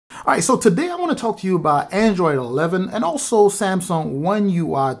All right, so today I want to talk to you about Android 11 and also Samsung One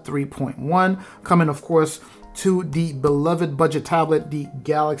UI 3.1 coming, of course, to the beloved budget tablet, the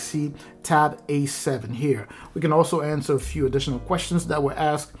Galaxy Tab A7 here. We can also answer a few additional questions that were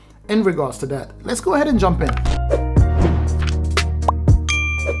asked in regards to that. Let's go ahead and jump in.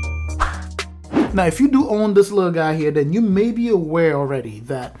 Now, if you do own this little guy here, then you may be aware already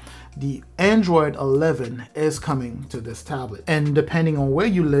that the Android 11 is coming to this tablet. And depending on where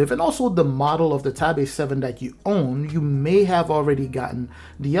you live and also the model of the Tab A7 that you own, you may have already gotten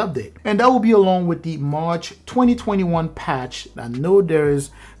the update. And that will be along with the March 2021 patch. I know there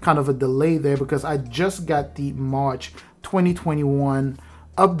is kind of a delay there because I just got the March 2021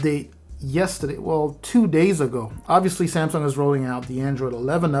 update yesterday, well, 2 days ago. Obviously, Samsung is rolling out the Android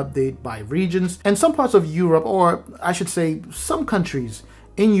 11 update by regions, and some parts of Europe, or I should say some countries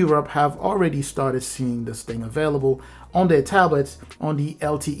in Europe, have already started seeing this thing available on their tablets on the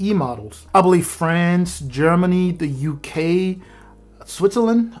LTE models. I believe France, Germany, the UK,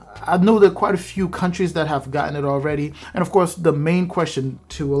 Switzerland. I know there are quite a few countries that have gotten it already. And of course, the main question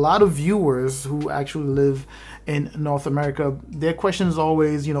to a lot of viewers who actually live in North America, their question is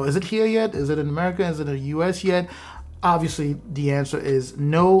always, is it here yet? Is it in America? Is it in the US yet? Obviously, the answer is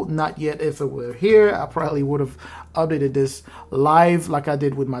no, not yet. If it were here, I probably would have updated this live like I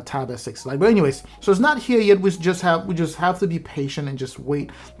did with my Tab S6 Lite. But anyways, so it's not here yet. We just have to be patient and just wait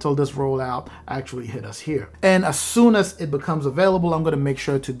till this rollout actually hit us here. And as soon as it becomes available, I'm going to make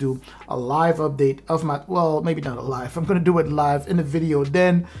sure to do a live update of my, well, maybe not a live. I'm going to do it live in the video.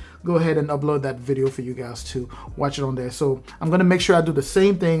 Then go ahead and upload that video for you guys to watch it on there. So I'm going to make sure I do the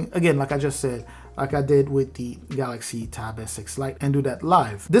same thing again, like I just said, like I did with the Galaxy Tab S6 Lite, and do that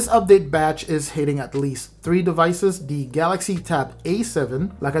live. This update batch is hitting at least 3 devices: the Galaxy Tab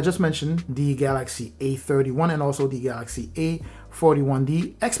A7, like I just mentioned, the Galaxy A31, and also the Galaxy A41.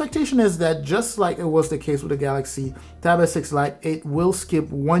 The expectation is that just like it was the case with the Galaxy Tab S6 Lite, it will skip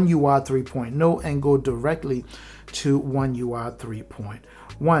One UI 3.0 and go directly to One UI 3.1.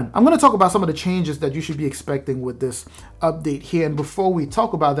 I'm going to talk about some of the changes that you should be expecting with this update here. And before we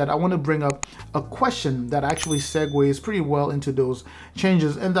talk about that, I want to bring up a question that actually segues pretty well into those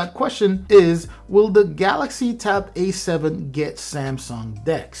changes. And that question is, will the Galaxy Tab A7 get Samsung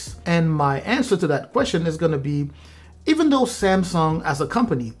DeX? And my answer to that question is going to be, even though Samsung as a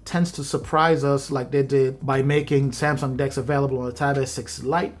company tends to surprise us like they did by making Samsung DeX available on the Tab S6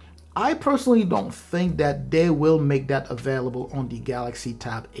 Lite, I personally don't think that they will make that available on the Galaxy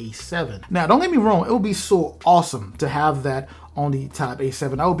Tab A7. Now, don't get me wrong, it would be so awesome to have that on the Tab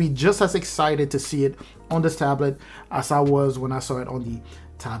A7. I would be just as excited to see it on this tablet as I was when I saw it on the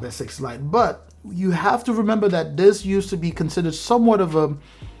Tab S6 Lite. But you have to remember that this used to be considered somewhat of a,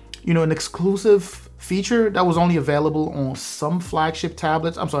 an exclusive feature that was only available on some flagship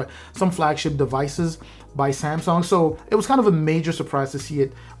tablets, some flagship devices by Samsung. So it was kind of a major surprise to see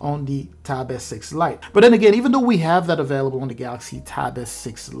it on the Tab S6 Lite. But then again, even though we have that available on the Galaxy Tab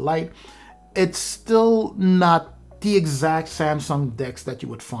S6 Lite, it's still not the exact Samsung DeX that you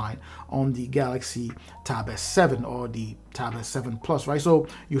would find on the Galaxy Tab S7 or the Tab S7 Plus, right? So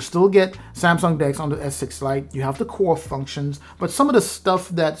you still get Samsung DeX on the S6 Lite. You have the core functions, but some of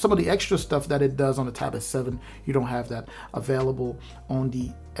the extra stuff that it does on the Tab S7, you don't have that available on the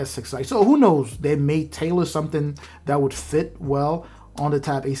S6 Lite. So who knows? They may tailor something that would fit well on the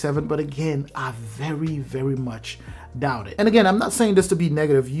Tab A7, but again, I very, very much doubt it. And again, I'm not saying this to be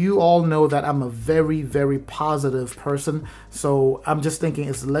negative. You all know that I'm a very, very positive person, so I'm just thinking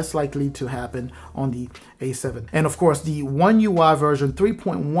it's less likely to happen on the A7. And of course, the One UI version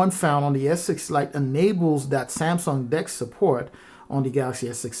 3.1 found on the S6 Lite enables that Samsung DeX support on the Galaxy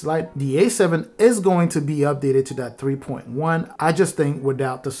S6 Lite. The A7 is going to be updated to that 3.1. I just think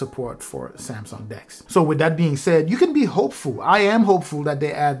without the support for Samsung DeX. So with that being said, you can be hopeful. I am hopeful that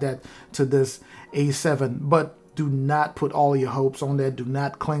they add that to this A7, but do not put all your hopes on that. Do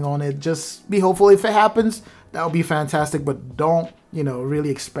not cling on it. Just be hopeful. If it happens, that would be fantastic, but don't, really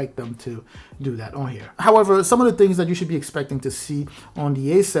expect them to do that on here. However, some of the things that you should be expecting to see on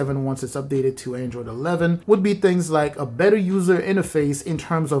the A7 once it's updated to Android 11 would be things like a better user interface in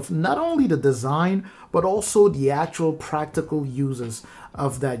terms of not only the design, but also the actual practical uses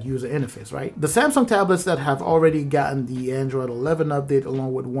of that user interface, right? The Samsung tablets that have already gotten the Android 11 update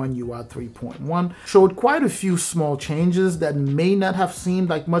along with One UI 3.1 showed quite a few small changes that may not have seemed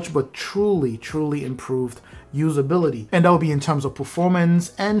like much, but truly, truly improved usability, and that will be in terms of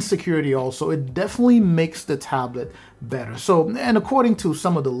performance and security also. It definitely makes the tablet better. So, and according to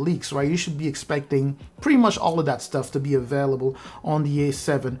some of the leaks, right, you should be expecting pretty much all of that stuff to be available on the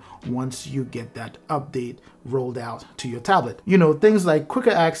A7 once you get that update rolled out to your tablet. You know, things like quicker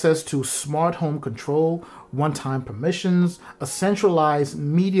access to smart home control, one-time permissions, a centralized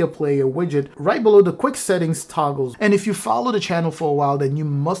media player widget right below the quick settings toggles. And if you follow the channel for a while, then you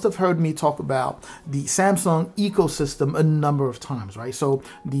must have heard me talk about the Samsung ecosystem a number of times, right? So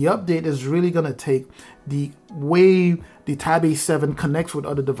the update is really going to take the way the Tab A7 connects with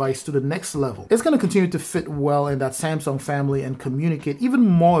other devices to the next level. It's going to continue to fit well in that Samsung family and communicate even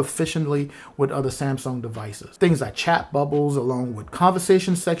more efficiently with other Samsung devices. Things like chat bubbles, along with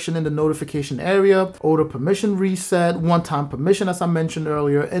conversation section in the notification area, auto permission reset, one-time permission as I mentioned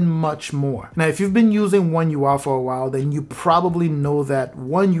earlier, and much more. Now, if you've been using One UI for a while, then you probably know that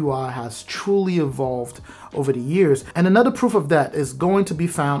One UI has truly evolved over the years. And another proof of that is going to be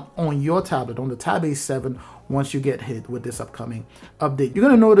found on your tablet, on the Tab A7, once you get hit with this upcoming update. You're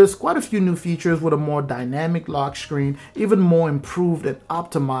going to notice quite a few new features with a more dynamic lock screen, even more improved and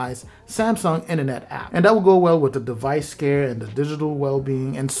optimized Samsung Internet app. And that will go well with the device care and the digital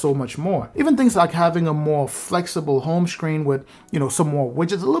well-being and so much more. Even things like having a more flexible home screen with, you know, some more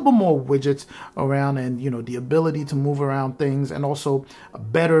widgets, a little bit more widgets around, and, you know, the ability to move around things, and also a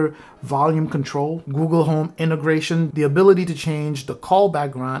better volume control, Google Home integration, the ability to change the call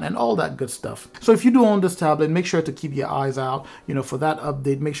background, and all that good stuff. So if you do own this tablet, make sure to keep your eyes out, you know, for that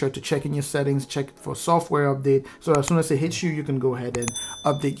update. Make sure to check in your settings, check for software update. So as soon as it hits you, you can go ahead and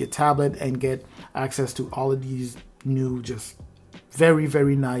update your tablet and get access to all of these new, just very,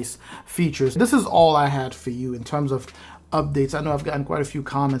 very nice features. This is all I had for you in terms of updates. I know I've gotten quite a few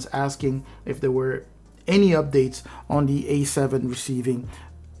comments asking if there were any updates on the A7 receiving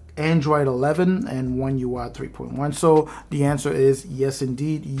Android 11 and One UI 3.1. So the answer is yes,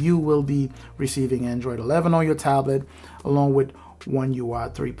 indeed, you will be receiving Android 11 on your tablet along with One UI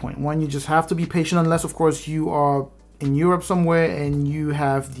 3.1. You just have to be patient, unless of course you are in Europe somewhere and you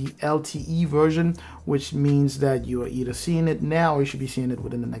have the LTE version, which means that you are either seeing it now or you should be seeing it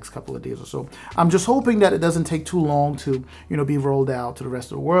within the next couple of days or so. I'm just hoping that it doesn't take too long to, you know, be rolled out to the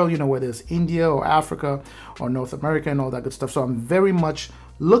rest of the world, you know, whether it's India or Africa or North America and all that good stuff. So I'm very much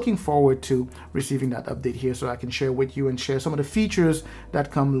looking forward to receiving that update here so I can share with you and share some of the features that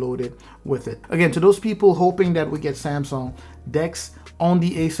come loaded with it. Again, to those people hoping that we get Samsung DeX on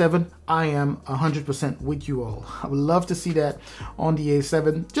the A7, I am 100% with you all. I would love to see that on the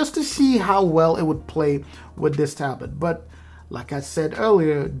A7 just to see how well it would play with this tablet. But like I said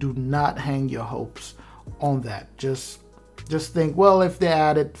earlier, do not hang your hopes on that. Just think, well, if they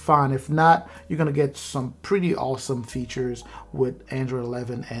add it, fine. If not, you're gonna get some pretty awesome features with Android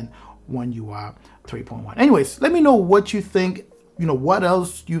 11 and One UI 3.1. Anyways, let me know what you think. You know, what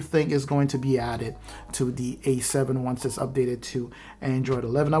else you think is going to be added to the A7 once it's updated to Android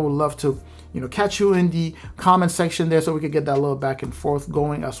 11. I would love to, you know, catch you in the comment section there so we could get that little back and forth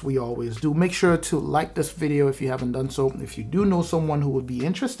going as we always do. Make sure to like this video if you haven't done so. If you do know someone who would be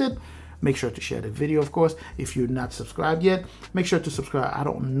interested, make sure to share the video, of course. If you're not subscribed yet, make sure to subscribe. I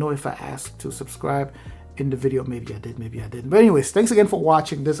don't know if I asked to subscribe in the video. Maybe I did, maybe I didn't. But anyways, thanks again for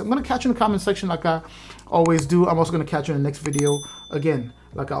watching this. I'm going to catch you in the comment section like I always do. I'm also going to catch you in the next video again,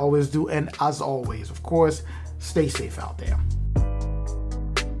 like I always do. And as always, of course, stay safe out there.